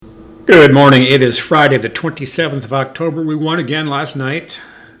Good morning. It is Friday, the 27th of October. We won again last night,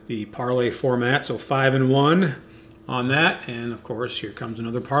 the parlay format, so 5-1 on that. And of course, here comes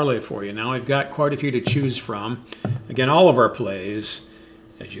another parlay for you. Now I've got quite a few to choose from. Again, all of our plays,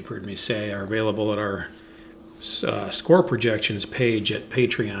 as you've heard me say, are available at our score projections page at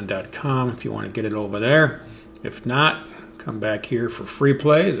patreon.com if you want to get it over there. If not, come back here for free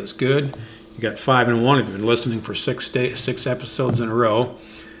plays. It's good. You got 5-1 if you've been listening for six episodes in a row.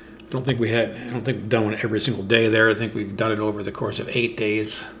 I don't think we've done one every single day there. I think we've done it over the course of 8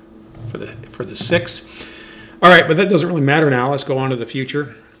 days for the 6. All right, but that doesn't really matter now. Let's go on to the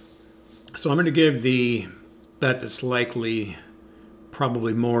future. So I'm going to give the bet that's likely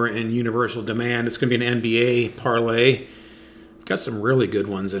probably more in universal demand. It's going to be an NBA parlay. Got some really good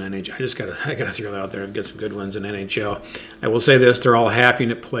ones in NHL. I gotta throw that out there. I've got some good ones in NHL. I will say this: they're all half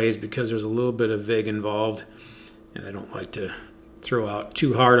unit plays because there's a little bit of vig involved, and I don't like to throw out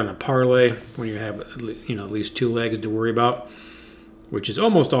too hard on a parlay when you have at least 2 legs to worry about, which is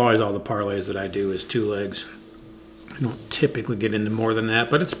almost always all the parlays that I do is 2 legs. I don't typically get into more than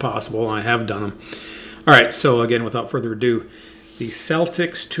that, but it's possible. I have done them. All right, so again, without further ado, the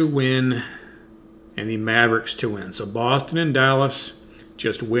Celtics to win and the Mavericks to win. So Boston and Dallas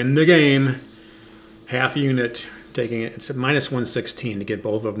just win the game. Half unit, taking it. It's at -116 to get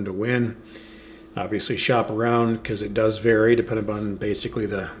both of them to win. Obviously shop around because it does vary depending on basically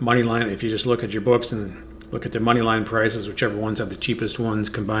the money line. If you just look at your books and look at the money line prices, whichever ones have the cheapest ones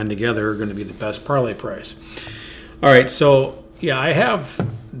combined together are going to be the best parlay price. All right, so yeah, I have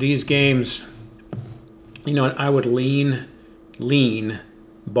these games. I would lean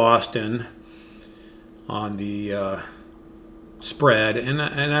Boston on the spread, and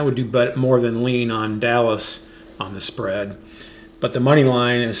I would do more than lean on Dallas on the spread. But the money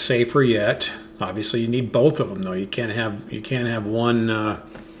line is safer yet. Obviously, you need both of them, though. You can't have one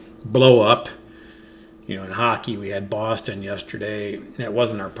blow up. In hockey, we had Boston yesterday. That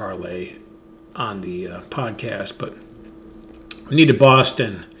wasn't our parlay on the podcast, but we needed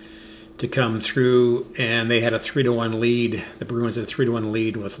Boston to come through, and they had a 3-1 lead. The Bruins had a 3-1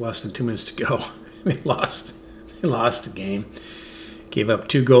 lead with less than 2 minutes to go. They lost the game. Gave up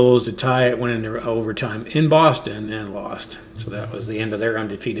 2 goals to tie it, went into overtime in Boston and lost. So that was the end of their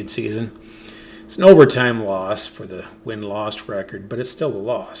undefeated season. It's an overtime loss for the win-loss record, but it's still a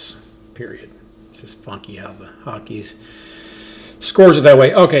loss, period. It's just funky how the hockey's scores it that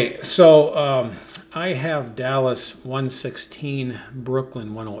way. Okay, so I have Dallas 116,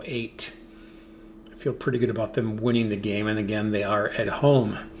 Brooklyn 108. I feel pretty good about them winning the game, and again, they are at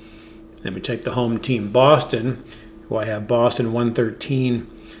home. Then we take the home team, Boston, who I have Boston 113,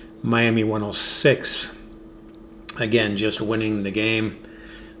 Miami 106. Again, just winning the game.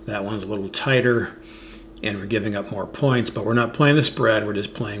 That one's a little tighter, and we're giving up more points, but we're not playing the spread. We're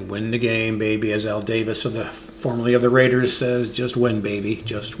just playing win the game, baby, as Al Davis, formerly of the Raiders, says, just win, baby,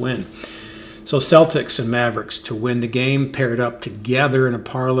 just win. So Celtics and Mavericks to win the game, paired up together in a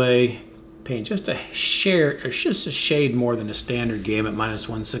parlay, paying just a shade more than a standard game at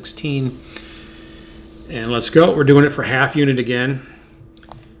 -116. And let's go. We're doing it for half unit again.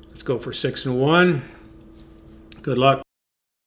 Let's go for 6-1. Good luck.